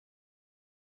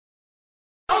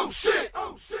Oh shit!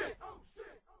 Oh shit!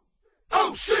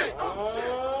 Oh shit!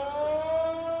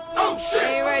 Oh shit!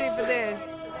 Are you ready for this?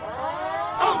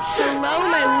 Oh shit! Hello,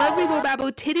 my lovely Whoa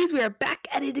Babbo Titties. We are back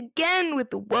at it again with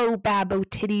the Whoa Babbo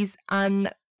Titties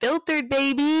Unfiltered,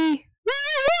 baby.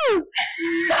 Woo!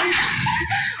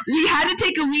 We had to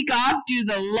take a week off due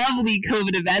to the lovely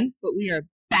COVID events, but we are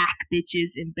back,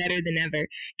 bitches, and better than ever.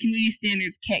 Community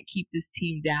standards can't keep this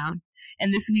team down.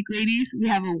 And this week, ladies, we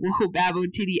have a Whoa Babbo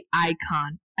Titty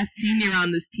icon, a senior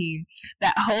on this team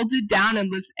that holds it down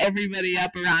and lifts everybody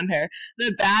up around her.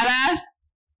 The badass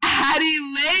Addie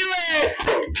Laylis.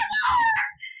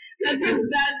 That's the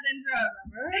best intro I've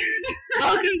ever heard.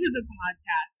 Welcome to the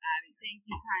podcast, Addie. Thank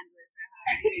you kindly for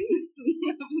having me this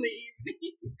lovely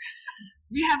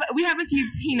evening. We have a few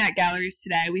peanut galleries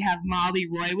today. We have Molly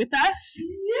Roy with us.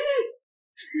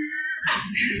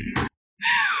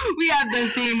 We have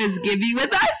the famous Gibby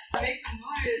with us. Make some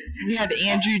noise. We have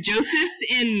Andrew Josephs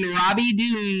and Robbie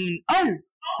Doon. Oh.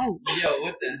 Yo,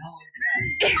 what the hell is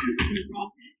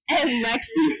that? And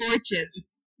Lexi Fortune.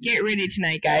 Get ready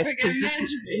tonight, guys, because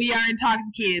we are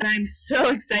intoxicated. And I'm so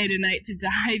excited tonight to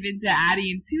dive into Addie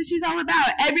and see what she's all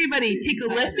about. Everybody, take a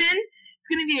listen. It's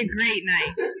going to be a great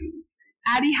night.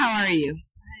 Addie, how are you?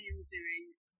 I am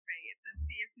doing great this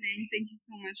evening. Thank you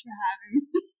so much for having me.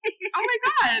 Oh my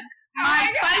God.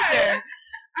 My pleasure.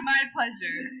 My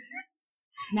pleasure.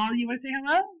 Molly, you want to say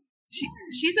hello?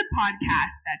 She's a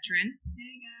podcast veteran.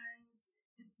 Hey guys,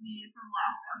 it's me from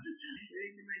last episode.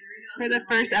 Waiting for my Doritos. For the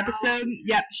first episode,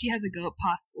 yep, she has a goat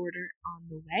puff order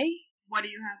on the way. What do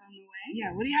you have on the way?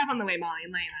 Yeah, what do you have on the way, Molly?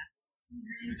 Enlighten us. 3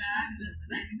 bags of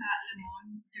Flaming Hot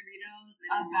Limon Doritos,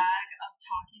 a bag of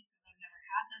Takis because I've never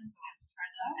had them, so I want to try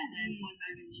them, and then 1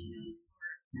 bag of Cheetos for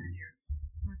our dear slice.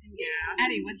 Fucking gas.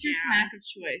 Addie, what's your snack of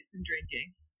choice when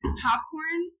drinking?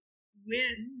 Popcorn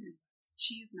with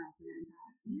cheese melted on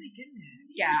top. Oh my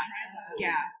goodness. Gas.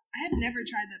 I have never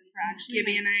tried that for actually.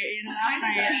 Gibby and I ate it last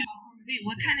night. Wait,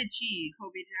 what kind of cheese?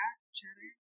 Kobe Jack cheddar.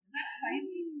 Is that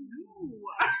spicy? No.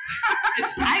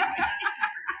 It's pepper.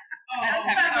 That's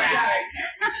pepper jack.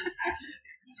 Which is actually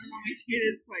it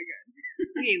is quite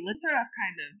good. Okay, let's start off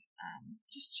kind of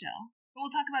just chill. And we'll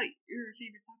talk about your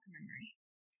favorite soccer memory.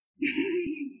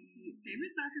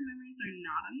 Favorite soccer memories are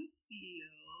not on the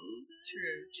field.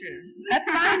 True. That's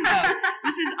fine though.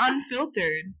 This is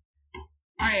unfiltered.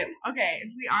 Alright, okay.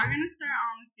 If we are gonna start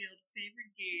on the field,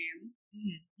 favorite game.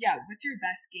 Yeah, what's your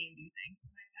best game, do you think?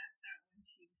 I passed out when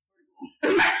she scored a goal.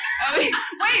 Oh,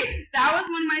 Wait, that was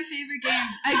one of my favorite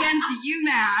games against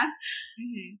UMass.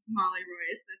 Molly Roy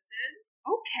assisted.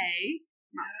 Okay.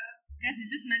 Guys,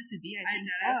 is this meant to be? I think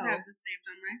so. I have this saved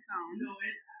on my phone. No,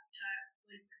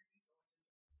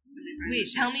 Wait,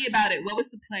 tell me about it. What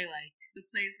was the play like? The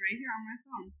play's right here on my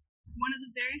phone. One of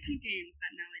the very few games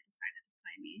that Nelly decided to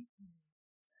play me.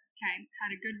 Okay,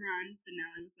 had a good run, but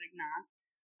Nelly was like, nah.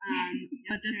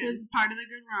 But this was part of the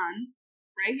good run.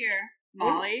 Right here,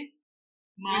 Molly.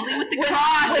 Molly with the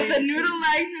cross. With the noodle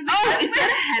legs for the is that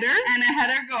a header? And a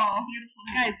header goal. Beautiful.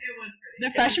 Guys, it was pretty.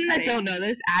 The freshmen that don't know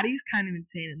this, Addie's kind of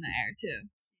insane in the air, too.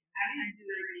 I do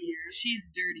dirty air. She's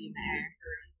dirty in the air.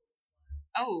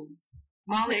 Oh.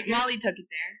 Molly took it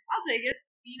there. I'll take it.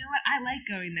 You know what? I like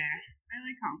going there. I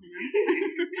like compliments.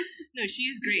 No,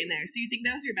 she is great in there. So you think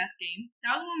that was your best game?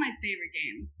 That was one of my favorite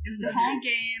games. It was a home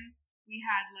game. We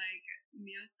had like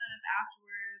meals set up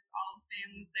afterwards. All the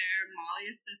fam was there. Molly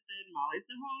assisted.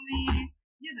 Molly's a homie.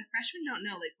 Yeah, the freshmen don't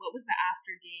know. Like, what was the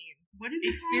after game? What did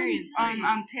experience?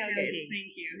 Tailgates.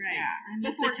 Thank you. Right. Yeah, I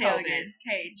miss Before the tailgates.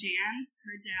 Okay, Jans,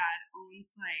 her dad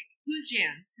owns like. Who's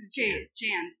Jans?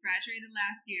 Jans graduated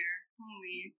last year.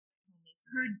 Homie.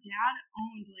 Her dad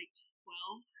owned like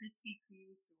 12 Krispy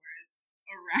Kreme stores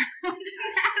around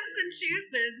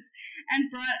Massachusetts and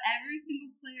brought every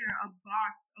single player a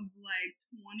box of like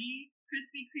 20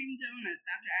 Krispy Kreme donuts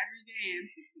after every game.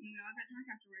 And then we all got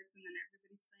drunk afterwards, and then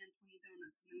everybody slammed 20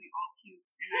 donuts, and then we all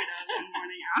puked the night of and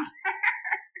morning after.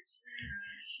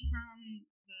 From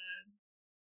the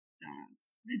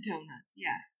donuts. The donuts,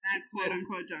 yes. That's quote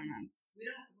unquote donuts. We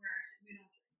don't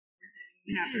drink. We're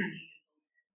sitting never.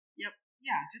 Yep.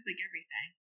 Yeah, just like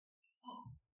everything.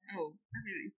 Oh.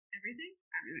 Everything. Everything?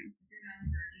 Everything. If you're not a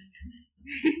virgin,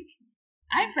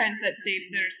 I have friends that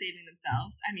are saving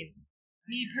themselves. I mean,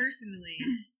 me personally.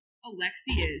 Oh,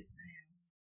 Lexi is.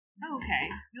 Oh, okay.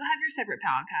 You'll have your separate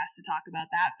Palcast to talk about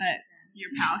that, but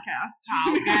your Palcast.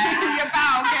 Your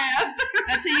Palcast.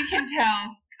 That's how you can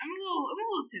tell. I'm a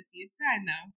little tipsy. It's fine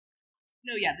though.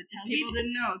 No, yeah, the tailgates. People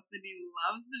didn't know Sydney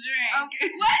loves to drink.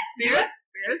 Okay. What?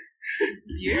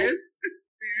 Beers?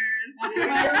 That's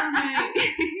my roommate.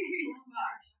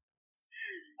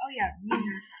 Oh yeah.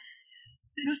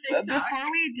 Before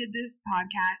we did this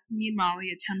podcast, me and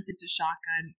Molly attempted to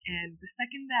shotgun, and the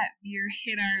second that beer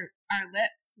hit our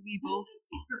lips, we both.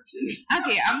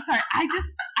 Okay, I'm sorry. I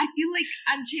feel like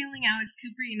I'm channeling Alex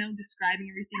Cooper, describing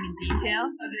everything in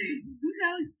detail. Who's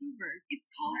Alex Cooper? It's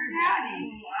called Her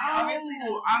Daddy.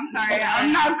 Oh, I'm sorry.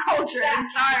 I'm not cultured. I'm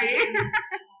sorry.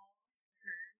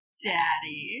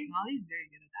 Daddy. Molly's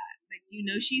very good at that. Like,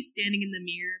 she's standing in the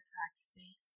mirror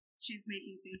practicing. She's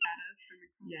making things at us from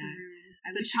across the room. I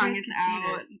The wish you tongue guys is could see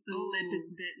out. this. The lip is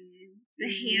bitten. The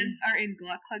hands are in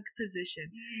Gluck Cluck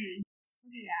position.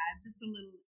 Okay, ads. Just a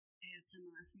little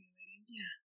ASMR for you, ladies.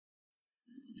 Yeah.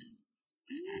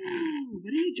 Ooh, what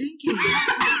are you drinking? What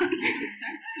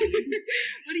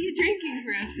are you drinking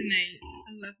for us tonight?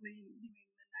 A lovely New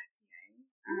England IPA.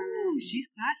 Ooh, she's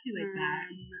classy like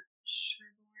that.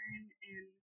 Sherborne and...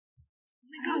 Oh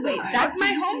my god, wait, that's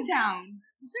my hometown.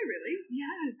 Is it really?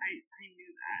 Yes. I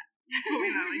knew that. You told me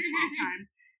that like 12 times.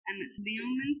 And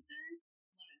Leominster?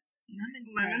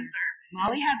 Leominster.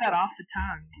 Molly had that off the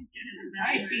tongue.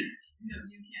 Right. No,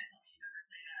 you can't tell me you never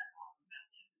played at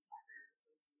Massachusetts Soccer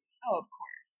Association. Oh, of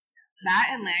course.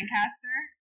 That and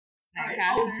Lancaster.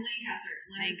 Lancaster.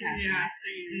 Lancaster. Yeah,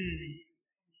 same.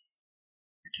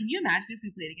 Can you imagine if we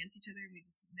played against each other and we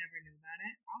just never knew about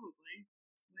it? Probably.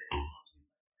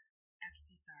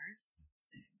 FC Stars.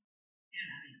 Same.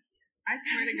 And I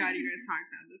swear to God, you guys talked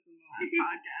about this in the last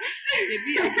podcast. Did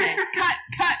we? Okay. Cut.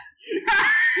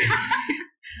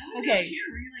 Okay.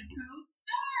 Were you like, go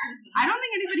Stars? I don't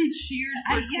think anybody cheered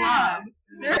for yeah. club.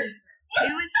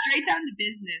 It was straight down to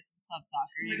business with club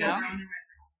soccer, you know?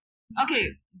 Okay,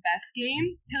 best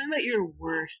game? Tell me about your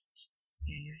worst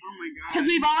game. Oh my God. Because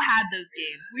we've all had those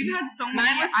games. We've had so many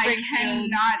Mine was I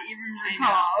Springfield. cannot even I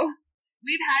recall.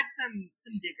 We've had some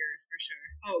diggers for sure.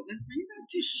 Oh, let's bring it back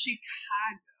to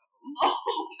Chicago.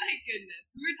 Oh my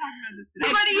goodness. We were talking about this today.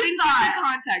 What do you Give thought? the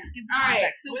context. Give the All right.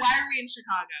 context. So why are we in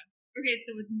Chicago? Okay,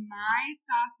 so it was my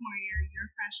sophomore year,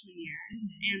 your freshman year,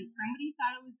 and somebody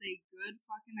thought it was a good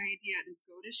fucking idea to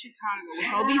go to Chicago with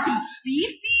all these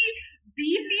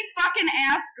beefy fucking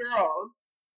ass girls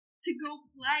to go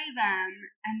play them,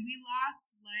 and we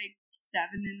lost like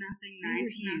 7-0, 9-0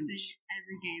 every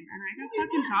game, and I got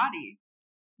fucking haughty.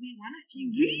 We won a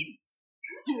few games.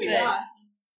 We But- lost.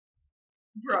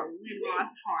 Bro, we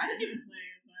lost hard. I didn't even play,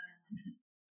 so I don't know.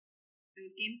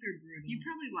 Those games are brutal. You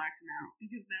probably blacked them out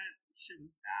because that shit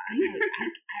was I bad.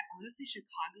 honestly,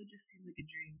 Chicago just seems like a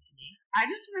dream to me. I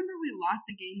just remember we lost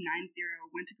the game 9-0,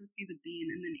 went to go see the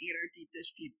Bean, and then ate our deep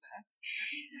dish pizza. That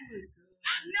pizza was good.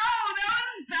 No, that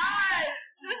was bad.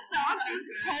 The sauce was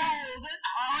cold.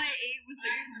 All I ate was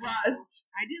the crust.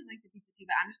 I did like the pizza too,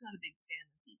 but I'm just not a big fan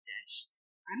of deep dish.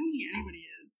 I don't think anybody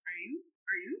is. Are you?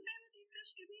 Are you a fan of deep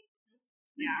dish, Gibby?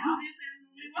 Yeah. Obviously, I'm the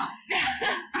only one.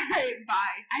 All right,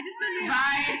 bye. I just don't know.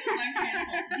 Bye.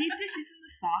 Deep dish isn't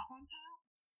the sauce on top.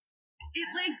 It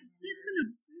like sits in a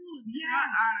pool of Yeah.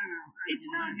 crust. I don't know. It's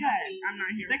not good. I'm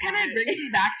not here That for kind of it. brings me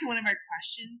back to one of our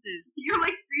questions: is You're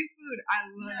like free food. I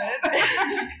love it.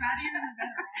 Fattier the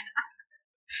better.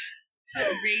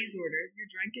 Ray's order. If you're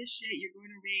drunk as shit, you're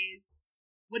going to Ray's.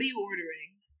 What are you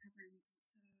ordering? Pepperoni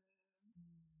pizza.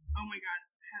 Oh my God,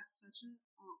 have such a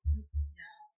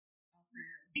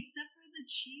except for the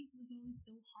cheese was always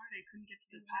so hard I couldn't get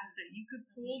to the pasta. You could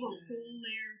pull the whole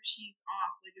layer of cheese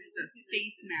off like it was a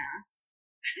face mask.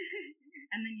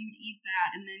 And then you'd eat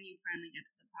that and then you'd finally get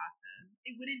to the pasta.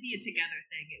 It wouldn't be a together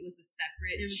thing. It was a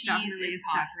separate It was cheese definitely and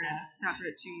pasta.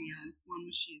 separate 2 meals. One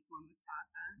was cheese, one was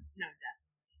pasta. No,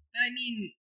 definitely. But I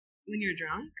mean, when you're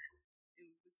drunk, It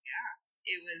was gas.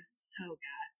 it was so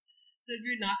gas. So if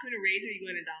you're not going to Ray's, are you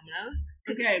going to Domino's?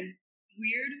 Okay,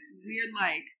 weird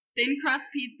like thin crust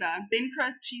pizza, thin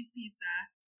crust cheese pizza,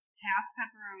 half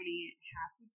pepperoni,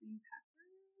 half with green pepper.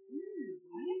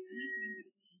 What?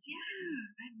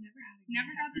 Yeah. I've never had a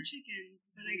Never got the pepper. chicken,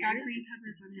 but I got Weird. green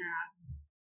peppers on half.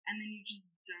 And then you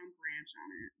just dump ranch on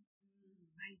it.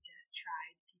 I just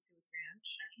tried pizza with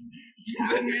ranch.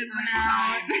 You're missing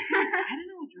out. I don't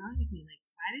know what's wrong with me. Like,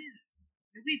 why didn't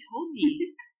nobody told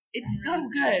me? It's so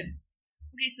good.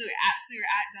 Okay, so you're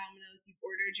at Domino's. You've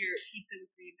ordered your pizza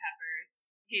with green peppers.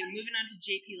 Okay, moving on to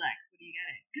JP Lex. What are you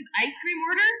getting? Because ice cream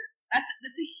order, that's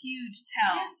a huge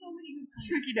tell. There's so many good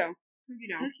flavors. Cookie dough. Cookie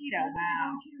dough. Cookie dough,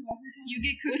 wow. You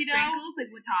get With cookie dough. sprinkles,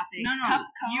 like what toppings? No. Cup,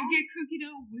 cone? You get cookie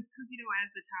dough with cookie dough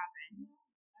as a topping.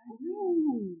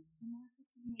 Ooh.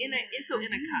 In a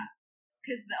cup.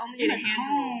 Because the only way In to a handle.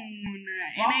 cone. In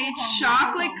a Waffle cone,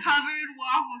 chocolate waffle cone. covered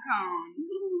waffle cone.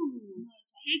 Ooh.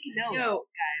 Take notes, Yo,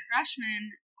 guys.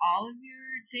 Freshmen, all of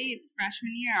your dates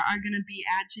freshman year are gonna be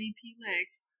at JP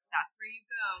Licks That's where you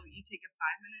go. You take a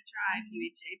 5-minute drive, you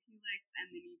eat JP Licks,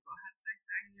 and then you go have sex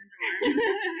back in your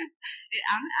dorm. It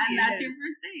honestly And that's is. your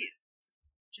first date.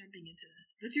 Jumping into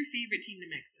this, what's your favorite team to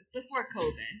mix with before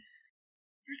COVID?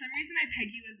 For some reason, I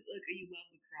peg you as like you love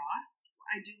lacrosse.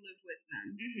 I do live with them.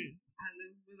 Mm-hmm. I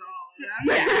live with all of So, them.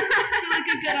 so like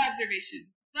a good observation.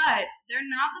 But they're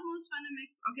not the most fun to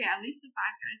mix. Okay, at least the 5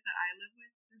 guys that I live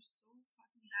with, they're so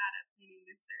fucking bad at cleaning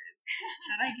mixers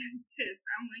that I get pissed.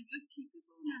 I'm like, just keep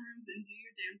people in their rooms and do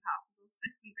your damn popsicle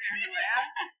sticks and paranoia.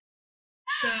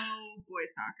 So,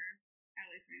 boys soccer. At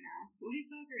least right now. Boys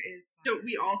soccer is fun. So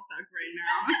we all suck right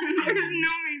now. There's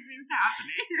no mixings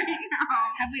happening right now.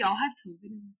 Have we all had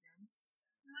COVID in this room?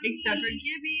 Except for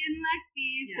Gibby and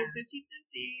Lexi. So Yeah.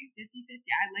 50-50. 50-50.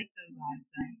 I like those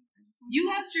odds though. You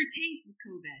lost your taste with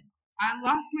COVID. I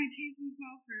lost my taste and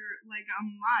smell for like a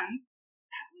month.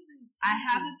 That was insane. I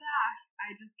have it back.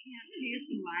 I just can't taste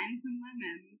limes and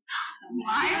lemons.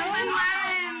 Lime and and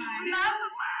lemons! lime. Not the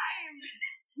lime!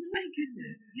 Oh my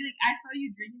goodness. You like I saw you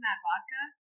drinking that vodka.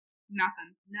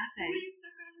 Nothing. Nothing. What do you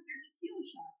suck on with your tequila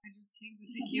shot? I just take the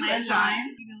Just a tequila lemon shot. lime?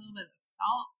 Take a little bit of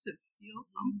salt to feel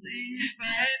something.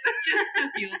 But Just to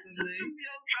feel just to something.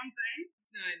 feel something.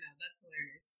 No, I know. That's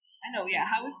hilarious. I know, yeah.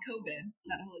 How was COVID?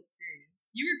 That whole experience.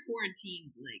 You were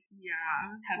quarantined, like Yeah, I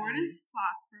was bored Heavily. as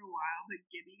fuck for a while, but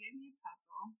Gibby gave me a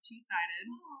puzzle. 2-sided.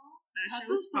 That shit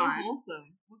puzzle's was so fun.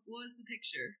 wholesome. What was the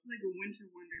picture? It was like a winter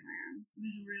wonderland. It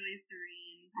was really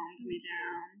serene, calmed me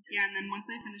down. Yeah, and then once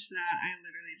I finished that, I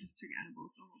literally just took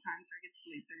edibles the whole time so I could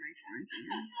sleep through my quarantine.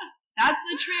 That's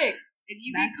the trick. If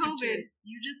you That's get the COVID, trick.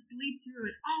 you just sleep through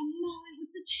it. Oh, Molly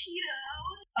with the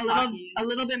Cheetos. Takis. A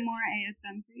little bit more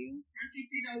ASM for you. Crunchy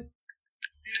Cheetos.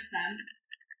 ASM.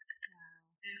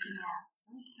 ASMR.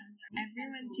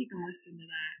 Everyone take a listen to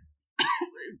that.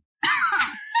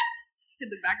 Hit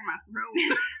the back of my throat.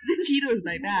 The Cheetos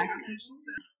bite back. That's what she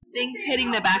said. Things hitting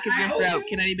the back of your throat.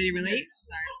 Can anybody relate?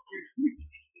 Sorry.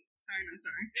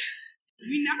 Sorry.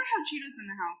 We never have Cheetos in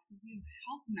the house because we have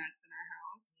health nuts in our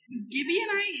house. Gibby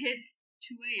and I hit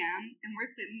 2 a.m. and we're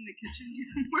sitting in the kitchen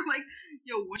and we're like,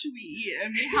 yo, what should we eat?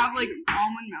 And we have like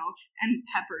almond milk and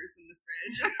peppers in the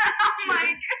fridge. I'm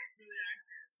like,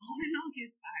 Almond milk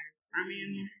is fire. I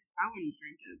mean, I wouldn't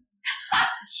drink it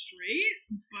straight,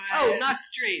 but Oh, not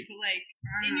straight, but like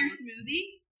I in don't your know.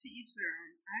 smoothie. To each their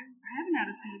own. I haven't had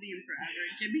a smoothie in forever.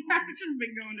 Gibby and I've just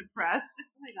been going to Press.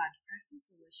 Oh my god, Press is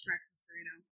delicious.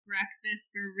 Breakfast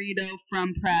burrito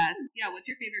from Press. Yeah, what's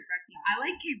your favorite breakfast? I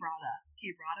like Quebrada.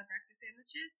 Quebrada breakfast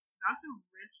sandwiches. That's a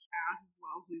rich ass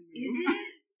Wellesley move. Is it?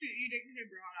 To eat a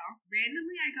quebrada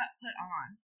Randomly, I got put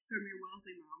on. from your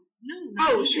Wellesley moms. No.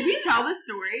 Oh, should we tell the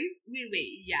story?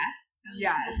 Wait. Yes.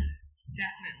 Yes.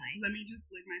 Definitely. Let me just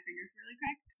lick my fingers really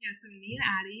quick. Yeah. So me and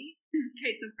Addie.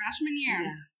 Okay, so freshman year,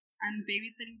 Yeah. I'm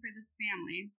babysitting for this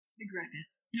family. The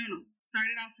Griffiths. No.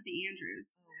 Started off with the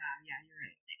Andrews. Oh wow. Yeah, you're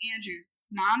right. The Andrews.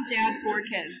 Mom, dad, 4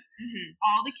 kids. Mm-hmm.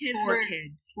 All the kids Four were...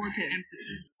 kids. 4 kids.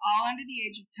 Emphasis. All under the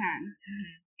age of 10.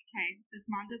 Mm-hmm. Okay, this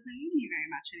mom doesn't need me very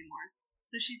much anymore.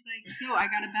 So she's like, yo, I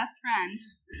got a best friend,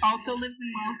 also lives in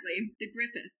Wellesley, the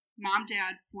Griffiths. Mom,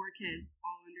 dad, 4 kids,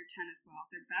 all under 10 as well.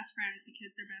 They're best friends, the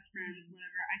kids are best friends,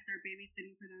 whatever. I start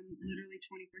babysitting for them literally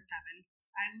 24/7.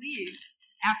 I leave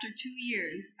after 2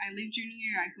 years. I leave junior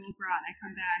year, I go abroad, I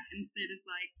come back, and Sid is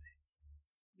like,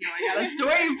 yo, I got a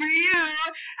story for you.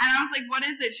 And I was like, what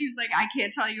is it? She was like, I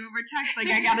can't tell you over text, like,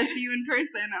 I gotta see you in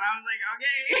person. And I was like,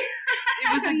 okay. It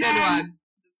was a And good then one.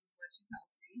 This is what she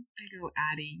tells me. I go,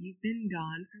 Addie, you've been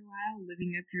gone for a while,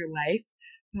 living up your life,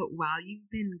 but while you've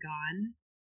been gone,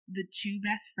 the 2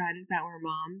 best friends that were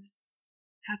moms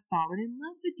have fallen in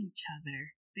love with each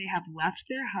other. They have left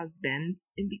their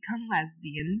husbands and become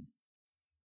lesbians.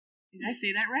 Did I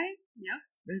say that right? Yep.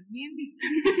 Lesbians?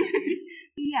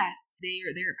 Yes,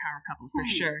 they're a power couple for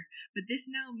Thanks. sure. But this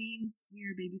now means we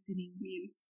are babysitting.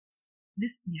 Memes.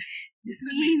 This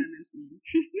Could make means them into memes.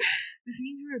 this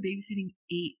means we are babysitting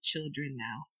 8 children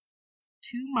now.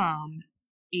 2 moms,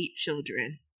 8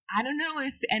 children. I don't know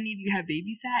if any of you have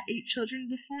babysat 8 children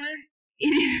before.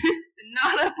 It is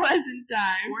not a pleasant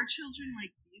time. 4 children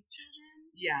like these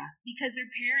children? Yeah, because their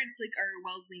parents are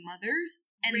Wellesley mothers,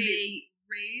 and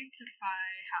raised by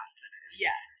house sitters.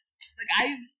 yes,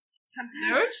 I've sometimes.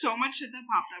 There was so much shit that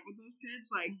popped up with those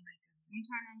kids. Like, Oh my one goodness.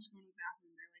 time I was going to the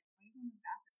bathroom. They're like, why are you going to the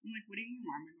bathroom? I'm like, what do you mean,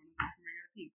 why am I going to the bathroom? I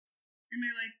gotta pee. And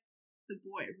they're like, the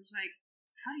boy was like,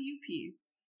 how do you pee?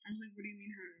 I was like, what do you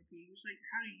mean, how do I pee? He was like,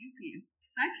 how do you pee?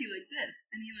 So I pee like this.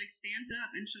 And he stands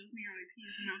up and shows me how he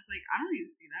pees. And I was like, I don't need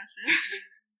to see that shit.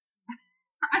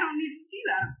 I don't need to see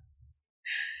that.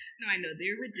 No, I know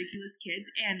they're ridiculous kids,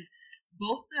 and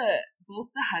both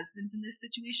the husbands in this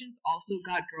situations also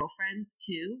got girlfriends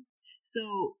too.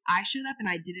 So I showed up and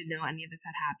I didn't know any of this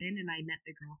had happened, and I met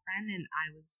the girlfriend and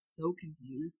I was so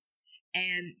confused.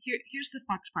 And here's the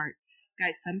fucked part,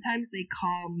 guys. Sometimes they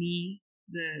call me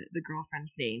the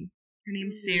girlfriend's name. Her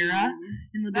name's Sarah,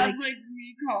 and they'll be That's like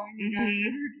me calling you guys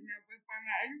and hooking up with my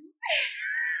ex.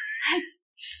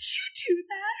 Did you do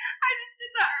that? I just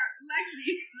did that, Lexi.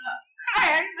 I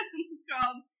accidentally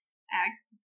called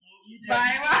X. You did.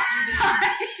 Bye.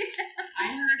 I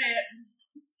heard it.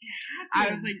 I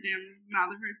was like, damn, this is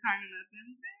not the first time, and that's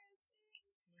embarrassing.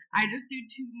 I just do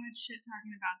too much shit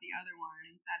talking about the other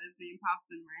one that his name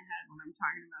pops in my head when I'm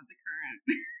talking about the current.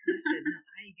 Listen, no,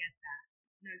 I get that.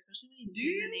 No, especially when you Do say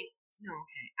you? the name. No,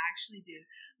 okay, I actually do.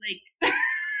 Like,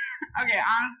 Okay,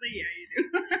 honestly, yeah, you do.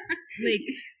 like,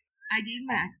 I dated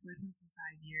my ex-boyfriend for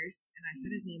 5 years, and I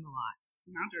said his name a lot.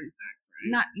 Not dirty sex,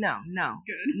 right? No.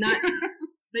 Good. Not,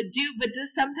 but does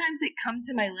sometimes it come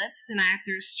to my lips and I have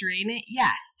to restrain it?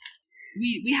 Yes.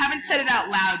 We haven't said it out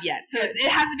loud yet, so it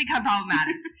hasn't become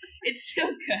problematic. It's still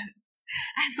good.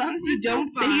 As long as you We're so don't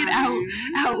say it out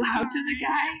fine. loud to the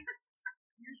guy,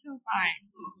 you're so fine.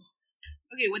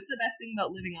 Okay, what's the best thing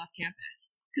about living off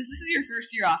campus? Because this is your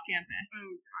first year off campus.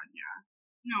 Oh, God, yeah.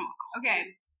 No,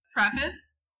 okay.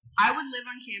 Preface. I would live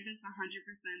on campus 100%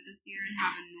 this year and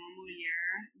have a normal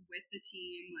year with the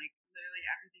team, like literally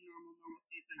everything normal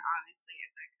season, obviously,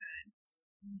 if I could.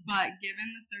 But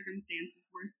given the circumstances,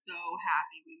 we're so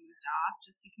happy we moved off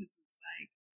just because it's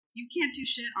like, you can't do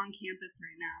shit on campus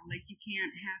right now. Like, you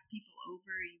can't have people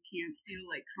over. You can't feel,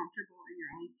 like, comfortable in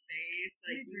your own space.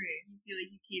 Like, you feel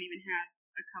like you can't even have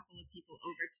a couple of people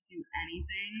over to do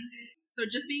anything. So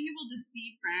just being able to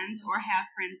see friends or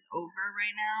have friends over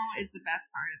right now is the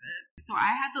best part of it. So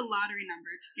I had the lottery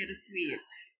number to get a suite.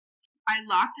 I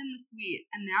locked in the suite,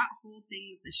 and that whole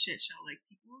thing was a shit show. Like,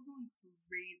 people were going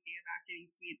crazy about getting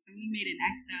suites. Somebody made an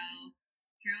XL.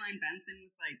 Caroline Benson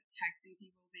was, like, texting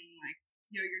people being like,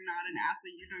 yo, you're not an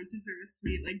athlete. You don't deserve a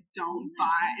suite. Like, don't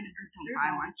buy one.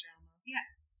 Drama. Yeah,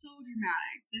 so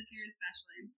dramatic. This year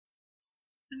especially.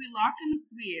 So we locked in the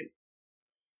suite,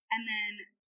 and then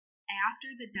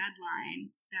after the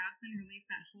deadline, Babson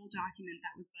released that whole document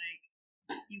that was like,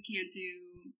 you can't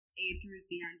do A through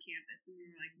Z on campus. And we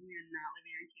were like, we are not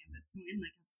living on campus. So in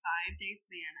like a 5-day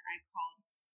span, I called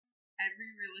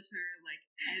every realtor, like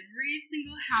every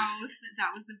single house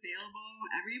that was available,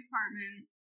 every apartment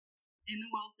in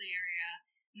the Wellesley area,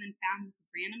 and then found this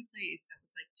random place that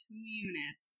was like 2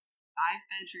 units, 5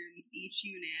 bedrooms each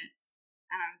unit.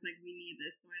 And I was like, we need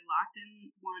this. So I locked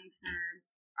in one for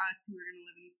us who were going to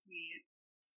live in the suite.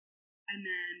 And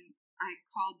then I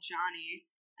called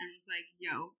Johnny and was like,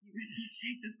 yo, you guys need to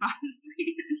take this bottom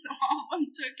suite. And so all of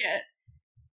them took it.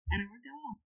 And it worked out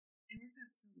well. It worked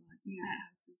out so well. Yeah.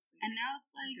 That house is like And now it's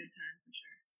a like, good time for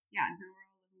sure. yeah, now we're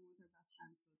all living with our best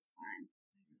friends, so it's fine.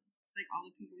 It's like all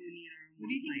the people we need are in What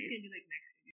one do you think place. it's going to be like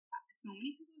next year? So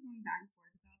many people are going back and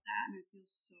forth about that, and I feel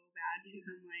so bad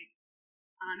because I'm like,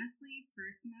 honestly,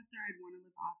 first semester I'd want to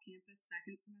live off campus.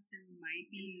 Second semester might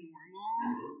be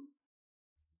normal.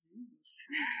 Jesus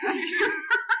Christ.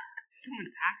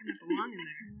 Someone's hacking up along in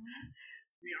there.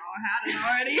 We all had it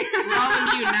already. We're all in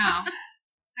you now.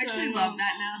 I actually So- love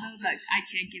that now, though. Like, I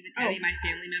can't give it to any of my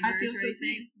family I members feel or so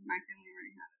anything. safe. My family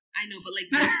already had it. I know, but like,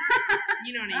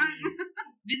 you know what I mean.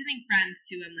 Visiting friends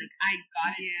too. I'm like, I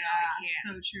got it, so I can't.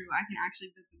 so true. I can actually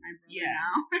visit my brother Yeah.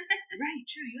 now. Right,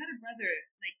 true. You had a brother.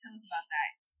 Like, tell us about that.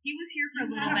 He was here for a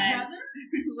You little had bit. brother?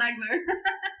 Legler.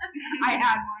 I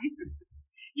had one.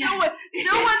 Yeah. Still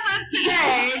with us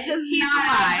today. Just He's not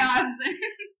alive. at Babson.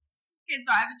 Okay,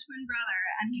 so I have a twin brother,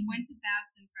 and he went to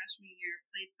Babson freshman year,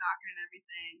 played soccer and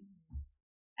everything.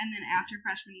 And then after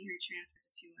freshman year, he transferred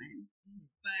to Tulane.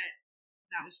 But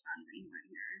that was fun when he went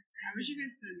here. I wish you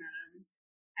guys could have met him.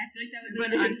 I feel like that would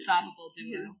But be an it's- unstoppable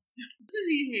duo. Because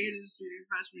he hated his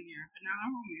freshman year, but now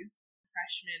they're homies.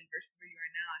 Freshman versus where you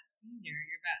are now, a senior.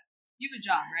 You have a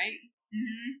job, right?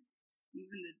 Mm-hmm.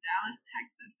 Moving to Dallas,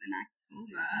 Texas in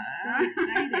October. That's so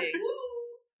exciting.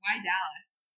 Why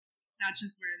Dallas? That's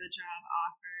just where the job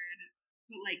offered.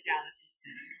 But like Dallas is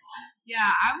sick.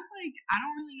 Yeah, I was like, I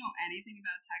don't really know anything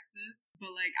about Texas,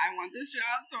 but like, I want this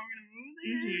job, so I'm gonna move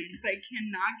there Mhm. because I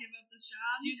cannot give up this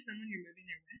job. Do you have someone you're moving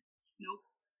there with? Nope.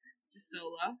 Just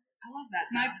solo? I love that.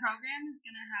 My though. program is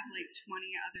gonna have like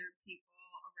 20 other people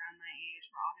around my age.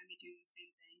 We're all gonna be doing the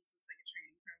same things. It's like a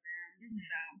training program, Mhm.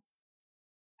 so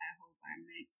I hope I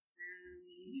make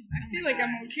friends. Oh I feel my like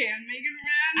I'm God. okay. I'm making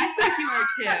friends. I think you are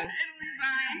too. It'll be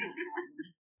fine.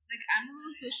 Like, I'm a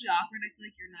little socially awkward. I feel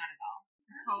like you're not at all.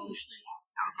 It's called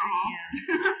Alcohol. Yeah.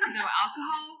 No,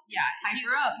 alcohol, yeah.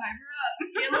 Hyper up.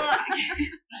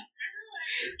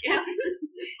 Get a little,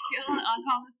 get a little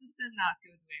alcohol in the system, that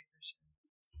goes away for sure.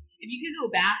 If you could go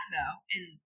back, though,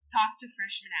 and talk to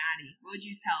freshman Addie, what would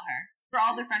you tell her? For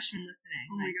all the freshmen listening.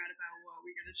 Oh my god, about what?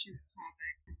 We gotta choose a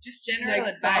topic. Just general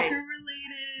Like advice. soccer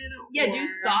related? Yeah, do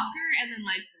or- soccer and then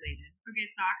life related. Okay,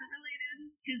 soccer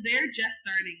related. Because they're just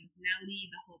starting.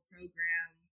 Nelly, the whole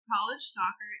program. College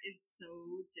soccer is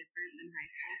so different than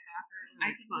high school soccer or I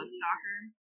like can club believe soccer.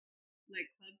 Like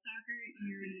club soccer,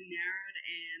 you're narrowed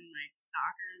in, like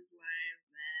soccer is like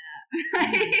that.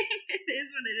 It is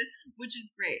what it is, which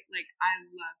is great. Like I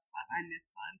loved club. I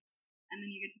miss club. And then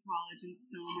you get to college and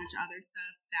so much other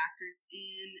stuff factors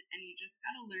in, and you just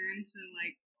gotta learn to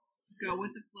like go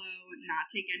with the flow,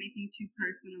 not take anything too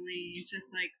personally,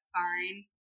 just like find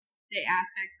the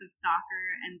aspects of soccer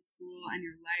and school and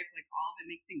your life, like all of it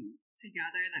mixing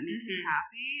together that makes you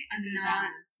happy, and good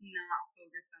not balance.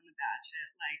 focus on the bad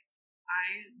shit. Like I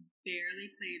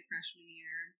barely played freshman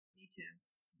year. Me too.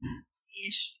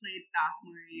 Ish played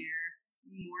sophomore year.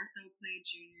 More so played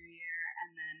junior year,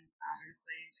 and then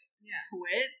obviously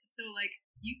quit. So like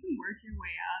you can work your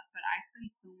way up, but I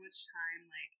spent so much time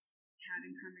like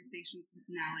having conversations with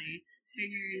Nelly,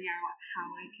 figuring out how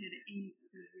I could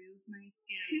improve my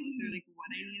skills or like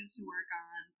what I needed to work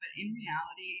on. But in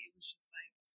reality, it was just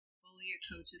like fully a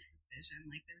coach's decision.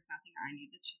 Like there was nothing I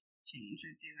needed to change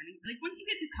or do anything. Like once you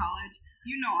get to college,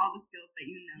 you know all the skills that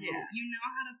you know. Yeah. You know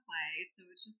how to play, so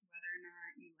it's just whether or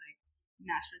not you like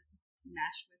mesh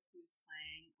with who's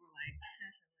playing, or like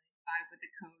definitely vibe with the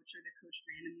coach, or the coach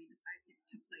randomly decides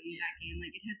to play you that game.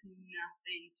 Like it has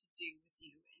nothing to do with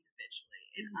you individually.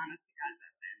 It honestly God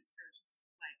doesn't. So it's just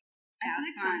like I have feel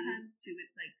like fun. sometimes too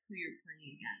it's like who you're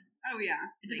playing against. Oh yeah,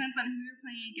 it Like- depends on who you're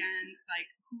playing against, like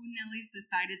who Nelly's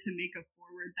decided to make a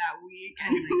forward that week,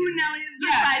 and Oh my who goodness. Nelly's Yeah,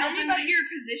 tell decided me to about make your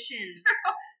position.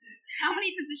 How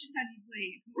many positions have you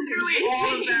played? literally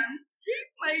all of them.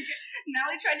 Like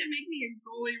Nelly tried to make me a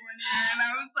goalie one year, and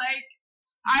I was like,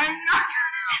 I'm not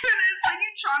gonna do this. Like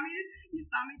you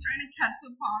saw me trying to catch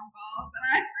the pong balls, and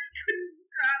I couldn't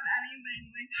grab anything.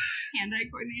 Like hand-eye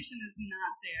coordination is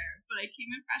not there. But I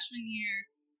came in freshman year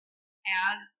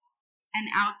as an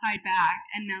outside back,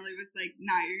 and Nelly was like,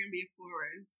 "Nah, you're gonna be a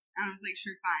forward." And I was like,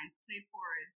 "Sure, fine." Played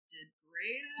forward, did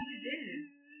great at You it. did.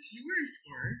 You were a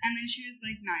scorer. And then she was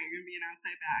like, "Nah, you're gonna be an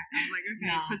outside back." I was like, "Okay."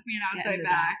 Nah, Puts me an get outside into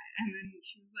back, and then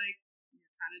she was like,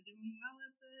 "You're kind of doing well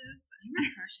at this." You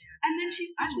were crushing it. And then she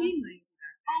I switched love me. playing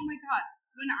back. Oh my god!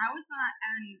 When I was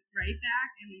on right back,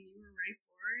 and then you were right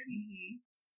forward. Mm-hmm.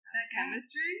 That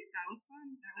chemistry, that was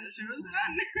fun. That was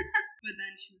fun. But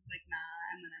then she was like, "Nah,"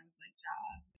 and then I was like,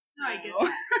 "Job." So I get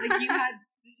that. Like you had,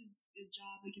 this is a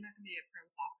job, like you're not going to be a pro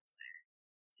soccer player.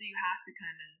 So you have to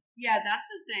kind of. Yeah, that's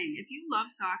the thing. If you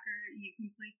love soccer, you can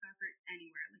play soccer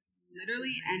anywhere. Like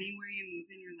literally anywhere you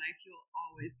move in your life, you'll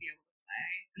always be able to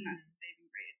play, and that's the saving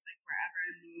grace. Like wherever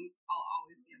I move, I'll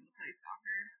always be able to play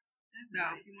soccer. That's So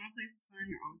nice. if you want to play for fun,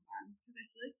 you're always fun. Because I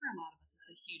feel like for a lot of us,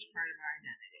 it's a huge part of our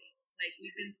identity. Like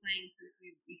we've been playing since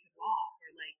we could walk,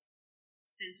 or like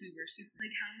since we were super.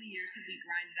 Like how many years have we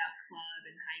grinded out club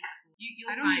in high school? You'll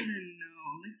I don't find. even know.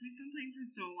 Like we've been playing for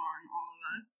so long, all of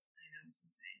us. I know, it's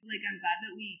insane. Like I'm glad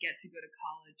that we get to go to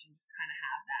college and just kind of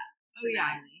have that. Oh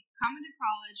yeah, finale. come into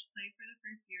college, play for the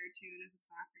first year or two, and if it's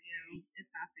not for you,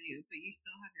 it's not for you. But you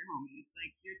still have your homies.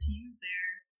 Like your team is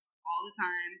there all the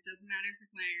time. Doesn't matter if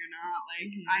you're playing or not. Like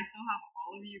I still have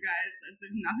all of you guys as if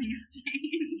nothing has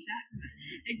changed.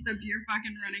 Definitely. Except you're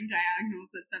fucking running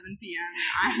diagonals at 7 p.m. and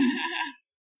I'm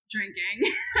drinking.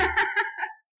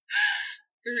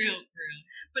 For real, for real.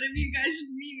 But if you guys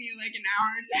just meet me like an hour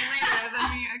or two later, then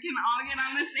we can all get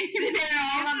on the same page.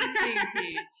 Get on the same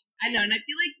page. I know, and I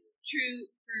feel like true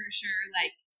for sure.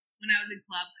 Like when I was in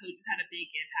club, coaches had a big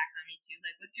impact on me too.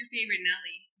 Like, what's your favorite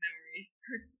Nelly memory?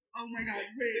 Oh my god,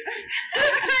 wait.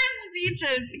 Her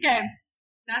speeches. Okay.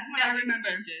 That's what I Nelly's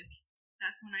remember. speeches.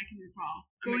 That's when I can recall.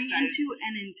 I'm Going excited. into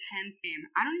an intense game.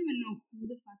 I don't even know who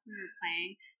the fuck we were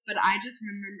playing, but I just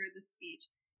remember the speech.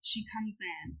 She comes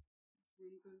in,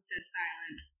 room goes dead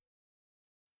silent,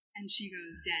 and she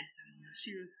goes, Dead silence.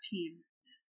 she goes, "Team,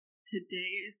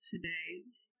 today is today,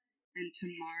 and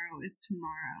tomorrow is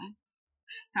tomorrow.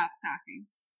 Stop stalking."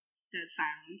 Dead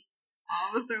silence.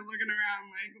 All of us are looking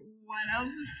around like, what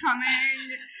else is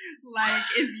coming? Like,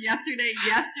 is yesterday?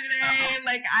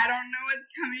 Like, I don't know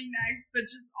what's coming next, but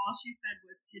just all she said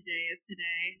was, today is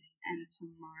today, and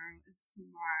tomorrow is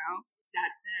tomorrow.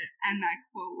 That's it. And that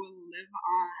quote will live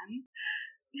on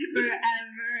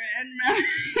forever in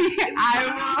memory. I I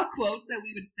will. those quotes that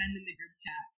we would send in the group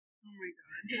chat Oh my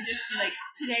god. and just be like,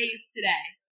 "Today is today."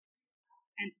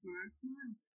 And tomorrow's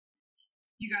tomorrow.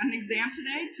 You got an exam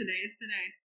today? Today is today.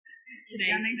 You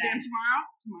got an exam tomorrow?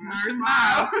 Tomorrow's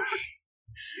tomorrow.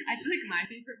 I feel like my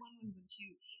favorite one was when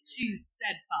she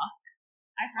said fuck.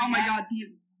 I forget. Oh my god,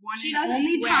 the one She and doesn't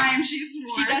only swear. time she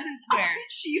swore. She doesn't swear.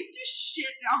 She used to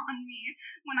shit on me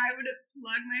when I would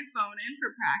plug my phone in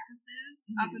for practices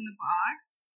up in the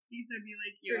box. Because I'd be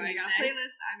like, yo, For I got a music?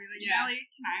 playlist. I'd be like, Yeah. Nelly,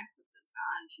 can I put this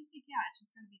on? She's like, yeah, it's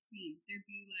just gonna be clean. There'd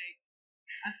be like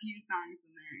a few songs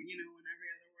in there, you know, when every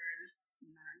other word is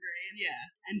not great.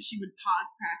 Yeah. And she would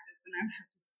pause practice, and I would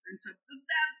have to sprint up the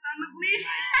steps on the bleachers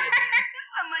My goodness.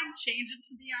 and like change it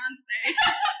to Beyonce.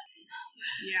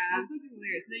 Yeah. That's fucking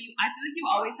hilarious. No, I feel like you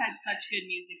always had such good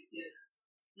music too.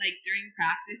 Like during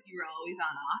practice, you were always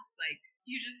on aux. Like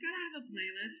You just gotta have a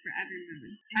playlist for every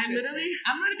mood.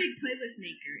 I'm not a big playlist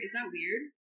maker. Is that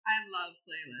weird? I love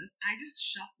playlists. I just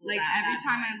shuffle. Like that every bad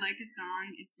time boy. I like a song,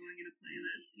 it's going in a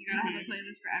playlist. You gotta have a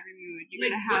playlist for every mood. You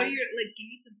Like, gotta what have. are your give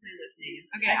me some playlist names?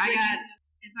 Okay, I feel like got.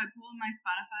 If I pull in my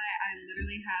Spotify, I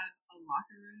literally have a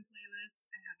locker room playlist.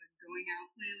 I have a going out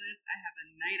playlist. I have a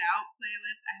night out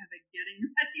playlist. I have a getting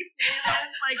ready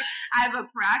playlist. Like I have a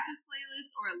practice playlist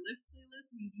or a lift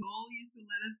playlist. When Joel used to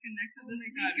let us connect to Oh the my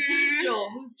God. speaker.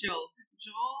 Who's Joel?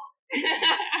 Joel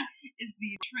is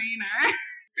the trainer.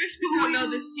 Freshmen Who don't know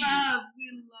this team. We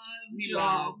We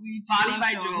love love. We do Body love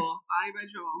by Joel. Body by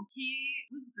Joel. He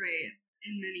was great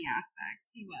in many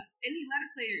aspects. He was, and he let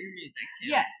us play your music too.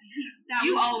 Yeah,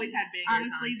 You was, always had bangers.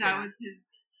 honestly, on, that too. was his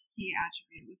key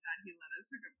attribute, was that he let us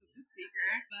hook up with the speaker.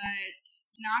 But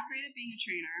not great at being a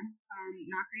trainer.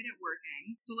 Not great at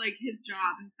working. So like his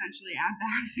job essentially at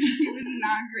Babson, he was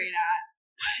not great at.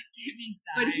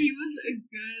 But he was a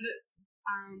good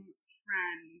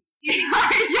friend.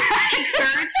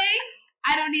 Encouraging?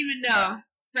 I don't even know.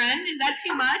 Friend, is that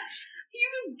too much? He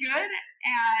was good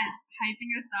at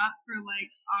hyping us up for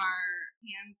like our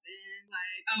hands in,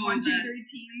 like Oh, 1, 2, 3 the-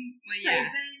 team Well,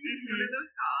 type yeah. things. Mhm. What are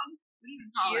those called? What do you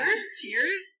even call Cheers? it?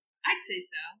 Cheers? I'd say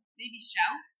so. Maybe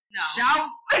shouts? No.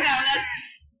 Shouts. No,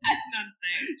 that's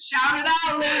nothing. Shout it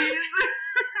out, ladies.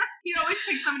 He'd always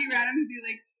pick somebody random who'd be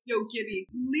like, yo, Gibby,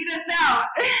 lead us out.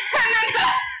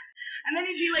 And then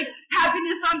he'd be like,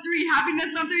 happiness on 3,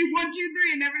 happiness on 3, 1, 2,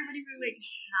 3. And everybody would be like,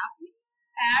 happiness?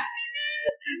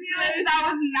 And that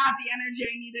was not the energy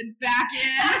I needed back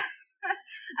in.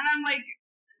 And I'm like,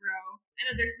 bro. I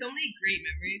know there's so many great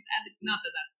memories. Not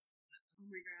that that's. Oh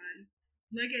my god.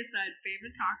 Like I said,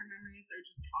 favorite soccer memories are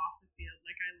just off the field.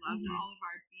 Like I loved all of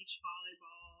our beach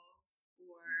volleyballs,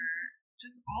 or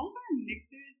just all of our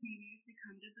mixers when we used to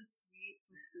come to the suite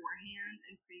beforehand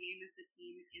and pregame as a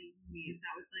team in the suite.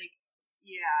 That was like,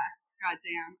 yeah,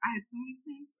 goddamn. I had so many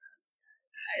plans for us, guys.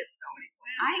 I had so many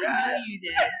plans I for know us. you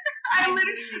did.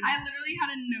 I literally had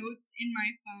a notes in my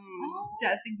phone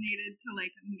designated to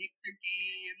like mixer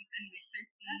games and mixer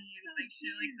themes, so like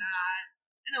shit like cute. that.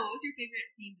 I know. What was your favorite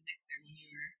themed mixer when you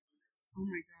were? Oh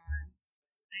my god.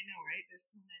 I know, right? There's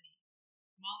so many.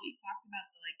 Molly talked about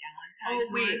the like Oh Galentine's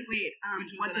wait. which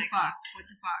was What an the icon. fuck? What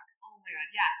the fuck? Oh my god,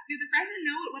 yeah. Do the freshmen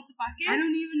know what the fuck is? I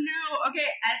don't even know. Okay,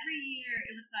 every year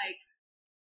it was like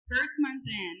first month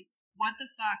in, what the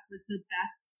fuck was the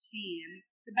best theme?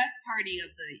 The best party of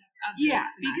the Yeah,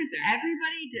 semester. because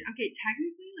everybody did. Okay,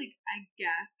 technically, like I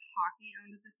guess hockey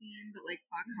owned the theme, but like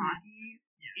fuck hockey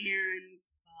and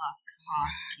fuck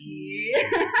hockey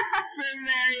for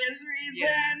various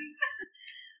reasons.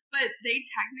 But they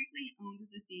technically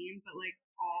owned the theme, but like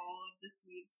all of the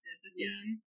suites did the Yeah.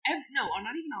 theme. No,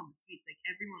 not even all the suites. Like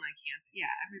everyone on campus.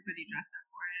 Yeah, everybody dressed up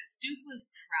for it. Stoop was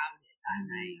crowded that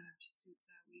night. Just do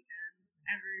that weekend.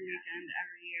 Every weekend,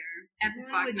 every year.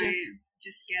 Everyone would night.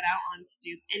 just get out on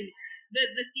Stoop, and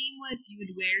the theme was you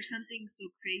would wear something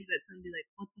so crazy that someone would be like,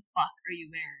 "What the fuck are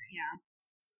you wearing?" Yeah.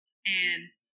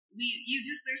 And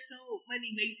there's so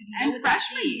many ways you can And go with that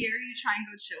freshman theme. year, you try and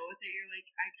go chill with it. You're like,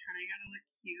 I kind of gotta look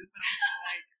cute, but also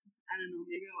like, I don't know,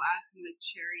 maybe I'll add some like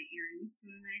cherry earrings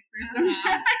to the mix or something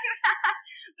like that.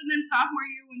 But then sophomore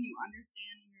year, when you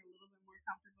understand and you're a little bit more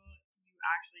comfortable, you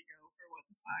actually go for what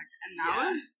the fuck. And that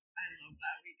Yeah. was, I love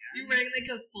that weekend. You're wearing like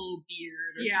a full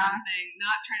beard or Yeah. something,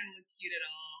 not trying to look cute at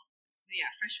all. But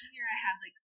yeah, freshman year I had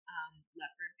like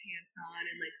leopard pants on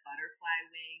and like butterfly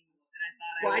wings, and I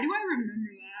thought Why do I remember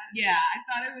that? Yeah, I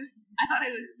thought it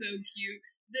was so cute.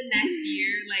 The next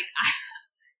year, like I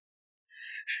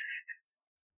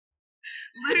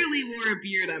literally wore a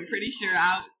beard, I'm pretty sure,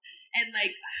 out, and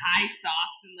like high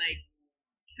socks and like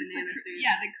just Banana the, suits.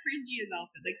 yeah, the cringiest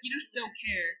outfit. Like you just don't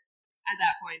care at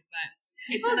that point, but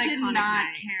People it's an did iconic not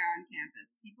night. care on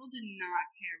campus. People did not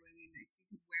care when we mixed.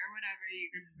 You could wear whatever. You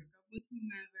could hook up with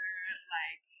whomever.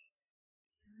 Like,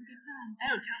 It was a good time. I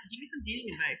don't give me some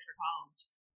dating advice for college.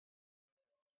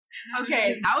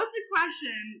 Okay, that was the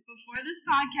question before this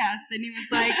podcast. Sydney was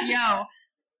like, yo,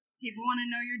 people want to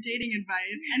know your dating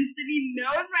advice. And Sydney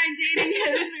knows my dating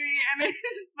history, and it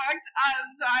is fucked up,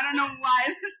 so I don't know why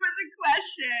this was a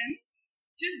question.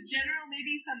 Just general,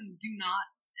 maybe some do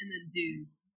nots and then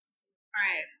do's. All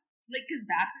right. Like, because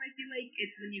Babson, I feel like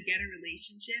it's when you get a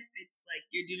relationship, it's like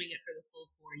you're doing it for the full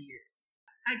 4 years.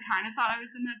 I kind of thought I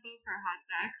was in that boat for a hot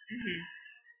sec. Mm-hmm.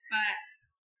 But,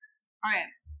 all right,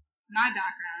 my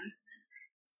background.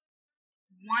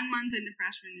 1 month into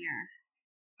freshman year.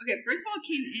 Okay, first of all,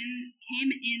 came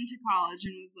into college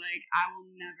and was like, I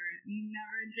will never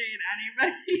date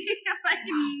anybody. Like,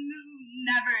 this is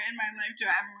never in my life do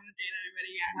I ever want to date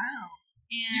anybody again. Wow.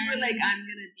 And You were like, I'm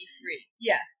going to be free.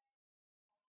 yes.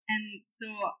 And so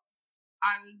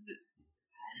I was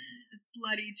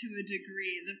slutty to a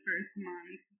degree the first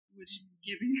month, which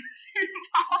giving was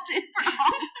involved in for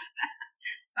all of that.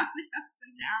 Some of the ups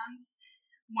and downs.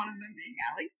 One of them being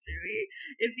Alex Stewie.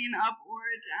 Is he an up or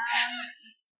a down?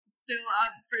 Still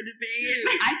up for debate.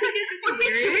 I think it's just Should we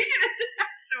hilarious. get into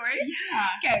that story?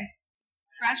 Yeah. Okay.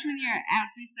 Freshman year,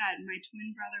 as we said, my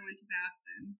twin brother went to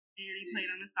Babson, and he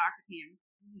played on the soccer team.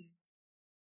 Mm-hmm.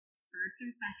 First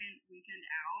or second weekend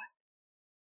out,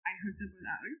 I hooked up with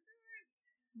Alex Stewart,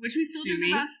 which we still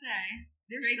Stewie? talk about today.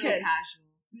 They're Great so kid. casual.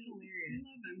 It's We hilarious.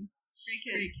 love him. Great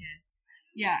kid. Great kid.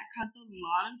 Yeah, caused a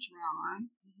lot of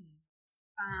drama.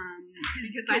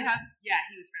 Because I have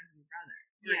he was friends with your brother.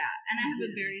 and I have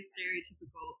a did. very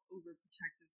stereotypical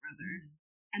overprotective brother.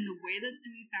 And the way that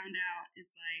Stewie found out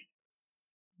is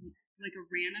like a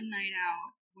random night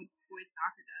out. What boys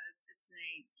soccer does is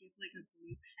they give like a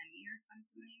blue penny or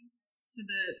something to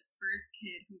the first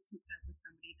kid who's hooked up with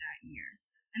somebody that year,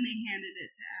 and they handed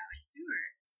it to Alex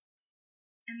Stewart.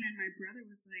 And then my brother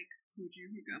was like, "Who'd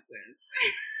you hook up with?"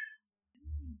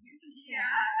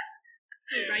 Yeah.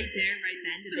 So right there, right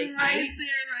then, did So they right fight?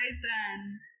 there, right then,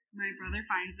 my brother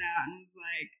finds out and was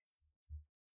like,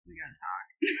 "We gotta talk."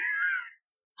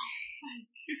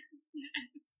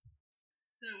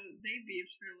 So they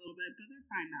beefed for a little bit, but they're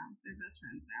fine now. They're best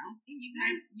friends now. And you My,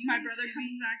 guys, my brother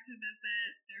comes back to visit.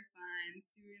 They're fine.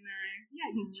 Stewie and I. Yeah,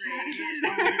 you Great. chat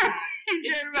about it all the time. We It's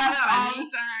joke so about it all funny. the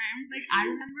time. Like, I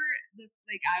remember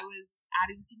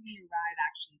Addie was giving me a ride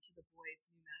actually to the boys'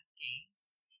 New Mac game,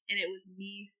 and it was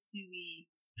me, Stewie,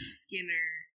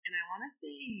 Skinner, and I want to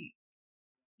say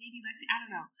maybe Lexi. I don't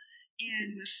know.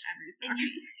 And Every and soccer. you,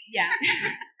 yeah,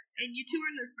 and you two are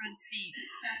in the front seat,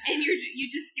 and you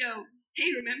just go,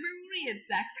 "Hey, remember when we had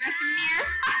sex freshman year?"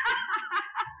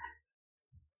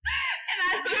 And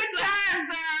I was Good like, times,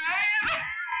 alright?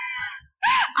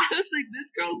 I was like, this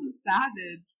girl's a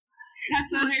savage. That's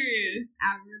hilarious.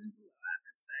 Average, below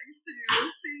average sex, too.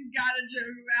 So you gotta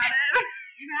joke about it.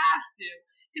 You have to,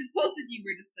 because both of you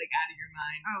were just like out of your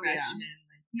minds, Oh, yeah. freshmen.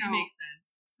 Like, No. it makes sense.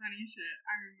 Funny shit.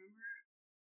 I remember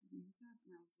we looked up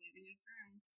and I was leaving his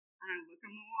room, and I look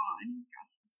on the wall, and he's got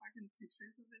fucking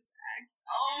pictures of his ex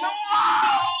on the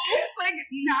wall. Like,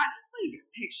 not just like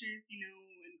pictures, you know,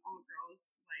 when all girls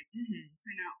like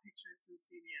print out pictures from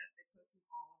CVS, they post them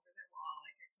all over their wall,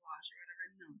 like a collage or whatever.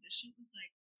 No, this shit was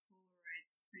like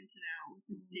Polaroids printed out with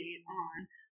the date on,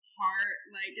 heart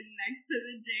like next to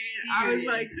the date. I was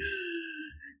like,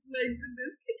 did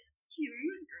this kid just cheat on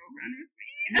his girlfriend with me?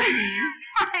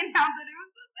 Find out that it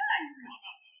was his ex.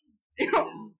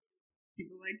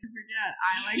 People like to forget.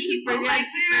 I like to People forget like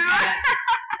to too. forget.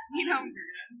 We don't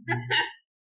forget.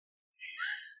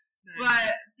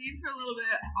 But beef for a little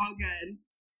bit, all good.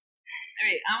 All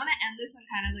right, I want to end this on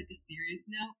kind of like a serious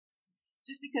note,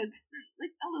 just because,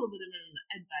 like, a little bit of an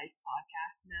advice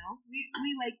podcast now.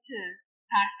 We like to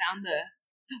pass down the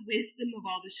wisdom of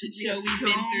all the shit show we've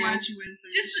been through. So much wisdom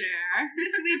to share.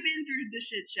 Just we've been through the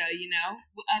shit show, you know,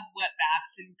 of what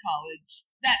Babson College,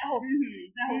 that whole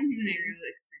scenario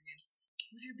experience.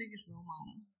 Who's your biggest role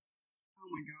model? Oh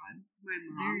my god, my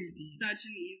mom. Very deep. Such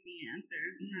an easy answer.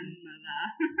 My mother.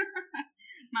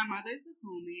 My mother's a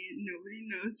homie. Nobody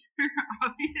knows her,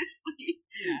 obviously.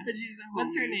 Yeah. But she's a homie.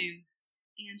 What's her name?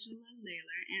 Angela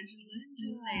Layler.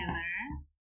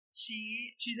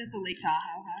 She's at the Lake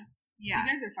Tahoe house. Yeah. So you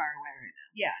guys are far away right now.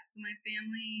 Yeah, so my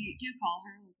family. Do you call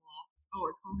her like a lot? Oh,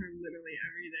 I call her literally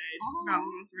every day, just about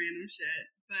the most random shit.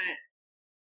 But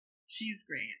she's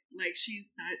great. Like,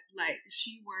 she's like,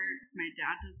 she works. My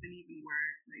dad doesn't even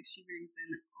work. Like, she brings in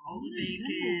all the my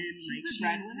bacon. goodness. She's Like, the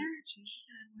breadwinner? She's the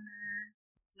breadwinner.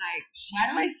 Like, Why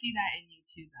do I see that in you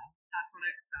too, though? That's what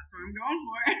I'm going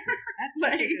for. That's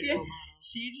such a Like, good role model.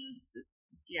 She just,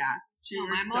 yeah. She No,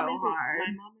 works my mom so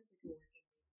hard. My mom is like a working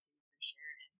woman too, for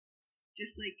sure.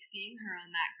 just like seeing her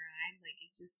on that grind, like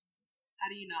it's just, how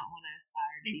do you not want to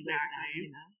aspire to be like that, you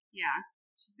know? Yeah.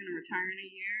 She's gonna retire in a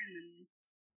year, and then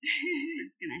we're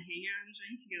just gonna hang out and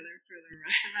drink together for the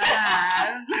rest of our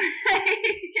lives.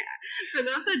 For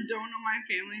those that don't know my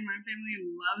family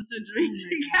loves to drink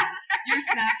together. Your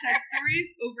Snapchat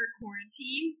stories over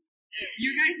quarantine,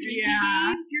 you guys drinking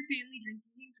games, your family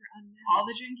drinking games were unmatched. All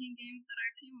the drinking games that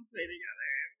our team will play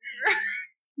together.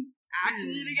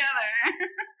 Actually together.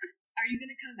 Are you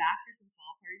gonna come back for some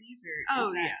fall parties,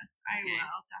 or? Yes, I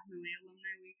will, definitely.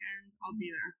 Alumni weekend, I'll be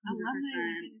there. 100%. Alumni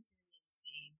weekend is gonna be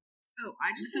insane. Oh,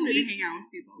 I just wanted to hang out with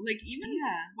people. Like, even,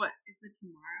 what, is it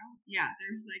tomorrow? Yeah,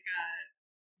 there's like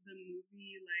the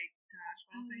movie, like,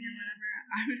 dodgeball thing or whatever.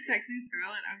 I was texting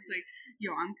Scarlett, I was like,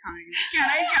 yo, I'm coming. Can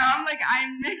I come? Like, I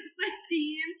miss the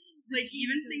team. Like,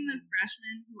 even seeing the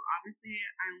freshmen, who obviously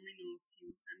I only know a few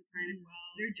of them kind of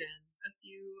well. They're gems. A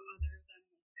few other of them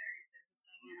with very surface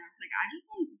level, and I was like, I just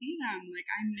want to see them. Like,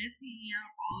 I miss hanging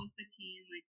out all as a team,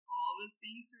 like, all of us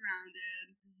being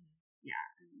surrounded. Yeah,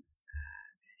 I miss that.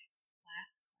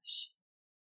 Last question.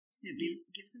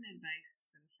 Give some advice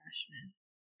for the freshmen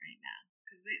right now,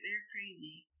 because they're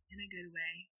crazy in a good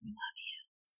way. We love you.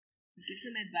 But give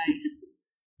some advice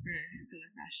for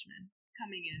the freshmen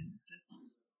coming in.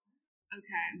 Just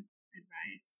okay,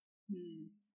 advice.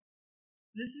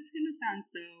 This is gonna sound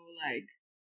so like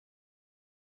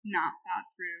not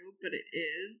thought through, but it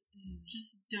is.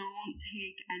 Just don't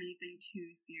take anything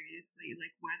too seriously.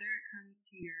 Like, whether it comes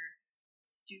to your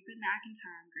stupid Mac and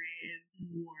Tom grades,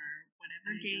 or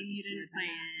whatever game you didn't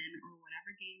play in, or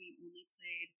whatever game you only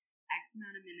played X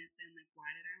amount of minutes in, like,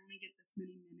 why did I only get this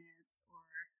many minutes, or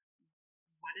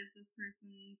what is this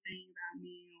person saying about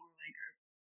me, or like,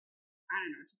 I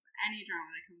don't know, just any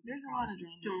drama that comes. There's a lot of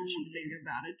drama. Don't think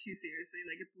about it too seriously.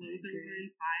 Like, it blows over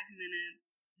in 5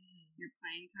 minutes. Your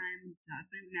playing time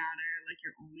doesn't matter. Like,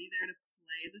 you're only there to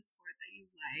play the sport that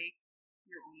you like.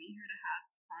 You're only here to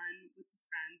have fun with the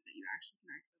friends that you actually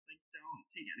connect with. Like, don't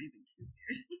take anything too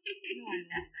seriously. No, I know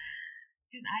that.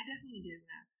 Because I definitely did when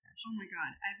I was a freshman. Oh my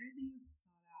god, everything was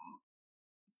thought out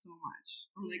so much.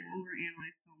 Or, like,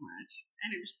 overanalyzed so much.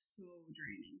 And it was so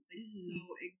draining. Like,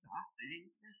 so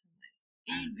exhausting. Definitely.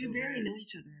 And we barely know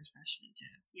each other as freshmen,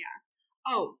 too. Yeah.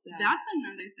 Oh, so that's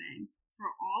another thing. For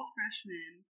all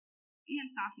freshmen and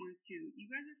sophomores, too, you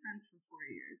guys are friends for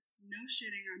 4 years. No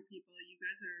shitting on people. You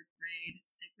guys are a grade.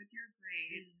 Stick with your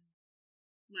grade.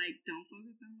 Like, don't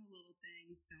focus on the little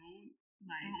things. Don't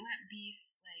let beef,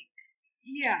 like,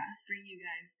 bring you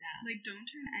guys down. Like, don't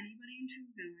turn anybody into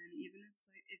a villain, even if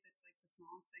it's like the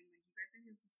smallest thing. Like, you guys are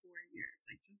here for 4 years.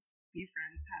 Like, just be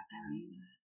friends, have fun.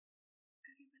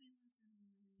 Everybody.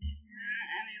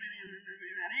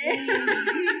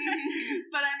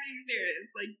 But I'm being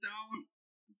serious. Like, don't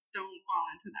fall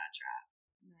into that trap.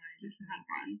 No, just have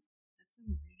fun. That's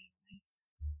some great advice.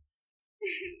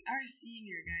 Our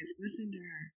senior, guys, listen to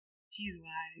her. She's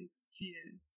wise. She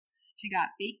is. She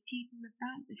got fake teeth in the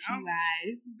front, but she's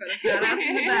wise. But if that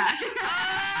in the back.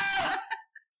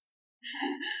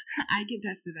 I can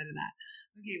testify to that.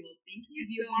 Okay, well, thank you so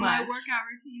much. If you want my workout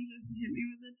routine, just hit me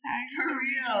with a tag. For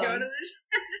real. Go to the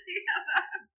gym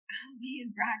together. I'll be in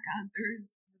Brack on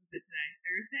Thursday. What is it today?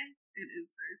 Thursday? It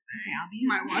is Thursday. Okay, I'll be in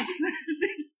my watch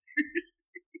says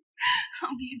Thursday.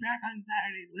 I'll be in Brack on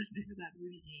Saturday lifting for that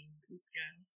booty game. Let's go.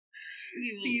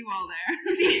 Okay, see you all there.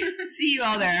 see you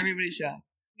all there. Everybody show.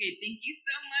 Okay, thank you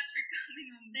so much for coming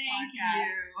on the podcast.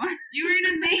 Thank you. You were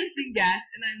an amazing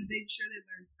guest, and I'm sure they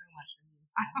learned so much from you.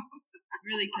 So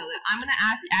really killed it. I'm going to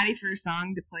ask Addie for a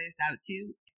song to play us out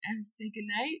to, and say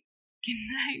goodnight. Good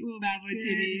night, Will Babo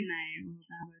Titties. Good night, Will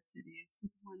Babo Titties.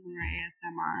 With one more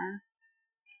ASMR.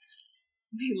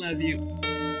 We love you.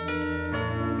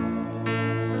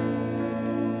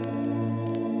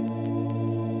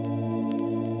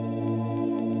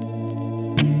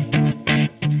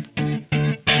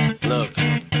 Look,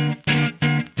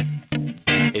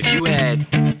 if you had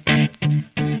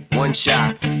one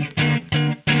shot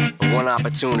or one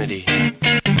opportunity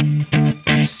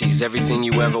to seize everything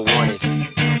you ever wanted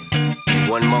in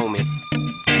one moment,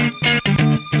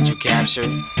 would you capture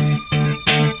it?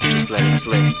 Just let it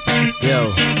slip.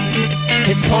 Yo.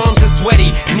 His palms are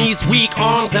sweaty, knees weak,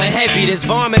 arms are heavy. There's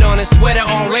vomit on his sweater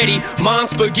already.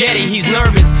 Mom's spaghetti, he's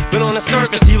nervous, but on the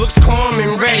surface he looks calm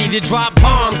and ready to drop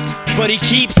bombs. But he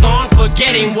keeps on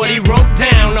forgetting what he wrote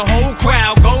down. The whole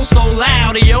crowd goes so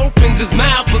loud, he opens his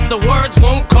mouth, but the words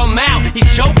won't come out.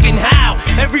 He's choking how?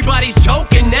 Everybody's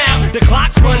choking now. The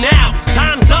clock's run out,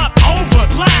 time's up, over,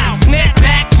 plow. Snap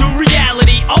back to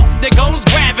reality, oh, there goes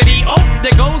gravity. Oh,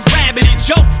 there goes rabbit, he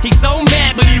choke. He's so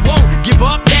mad, but he won't give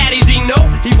up. Daddies, he know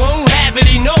he won't have it,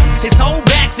 he knows his whole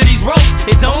back to these ropes.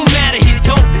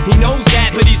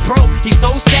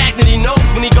 stagnant. He knows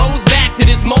when he goes back to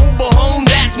this mobile home,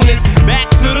 that's when it's back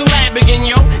to the lab again,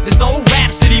 yo. This old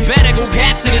rhapsody better go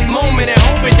capture this moment and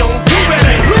hope it don't pass. You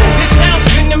better lose yourself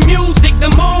in the music the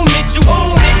moment you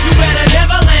own it. You better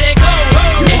never let it go.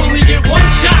 You only get one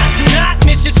shot, do not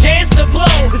miss your chance to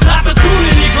blow. This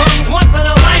opportunity comes once in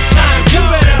a lifetime. You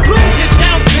better lose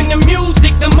yourself in the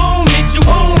music the moment you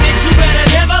own it. You better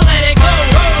never let it go.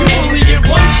 You only get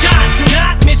one shot, do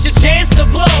not miss your chance to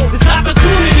blow. This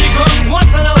opportunity comes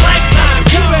once in a lifetime.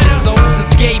 You better. The soul's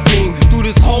escaping through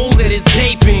this hole that is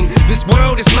gaping. This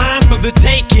world is mine for the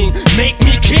taking. Make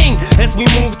me king as we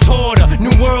move toward a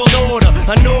new world order.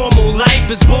 A normal life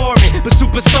is boring, but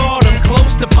superstardom's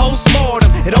close to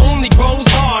postmortem. It only grows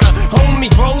harder,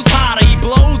 homie grows hotter. He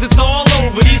blows, it's all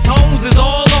over. These hoes is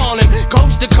all on him.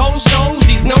 Coast to coast shows,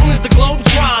 he's known as the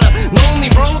Globetrotter. Lonely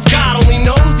roads, God only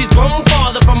knows he's grown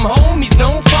farther from home. He's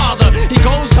no father. He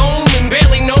goes home and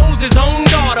barely knows his own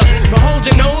daughter. But hold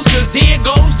your nose, cause here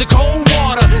goes the cold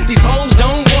water. These hoes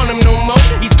don't want him no more.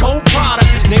 He's cold product.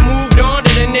 They moved on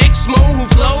to the next mo who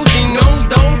flows. He knows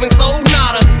dove and sold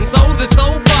nada. And so the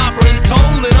soap opera is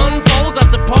told. It unfolds. I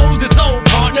suppose it's old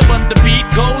partner, but the beat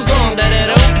goes on. You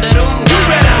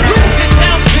better lose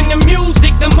yourself in the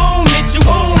music the moment you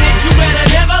own it. You better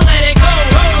never let it go.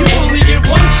 You only get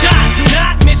one shot. Do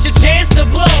not miss your chance to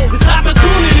blow. This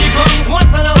opportunity comes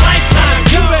once in a lifetime.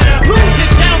 You better lose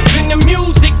yourself in the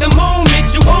music the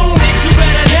moment you own it. You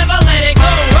better never let it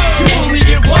go. You only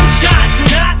get one shot. Do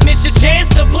not miss your chance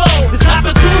to blow. This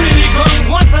opportunity comes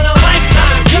once in a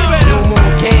lifetime. You better. No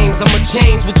more games. I'ma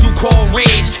change what you call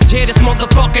rage. Tear this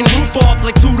motherfucking roof off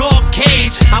like two dogs'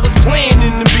 cage. I was playing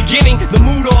in the beginning, the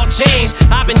mood all changed.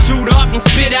 I've been chewed up and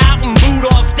spit out and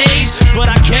booed off stage, but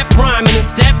I kept rhyming and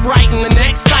stepped right in the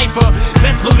next cipher.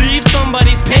 Best believe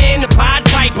somebody's paying the Pied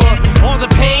Piper. All the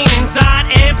pain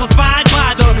inside amplified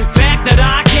by the fact that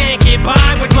I can't get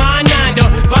by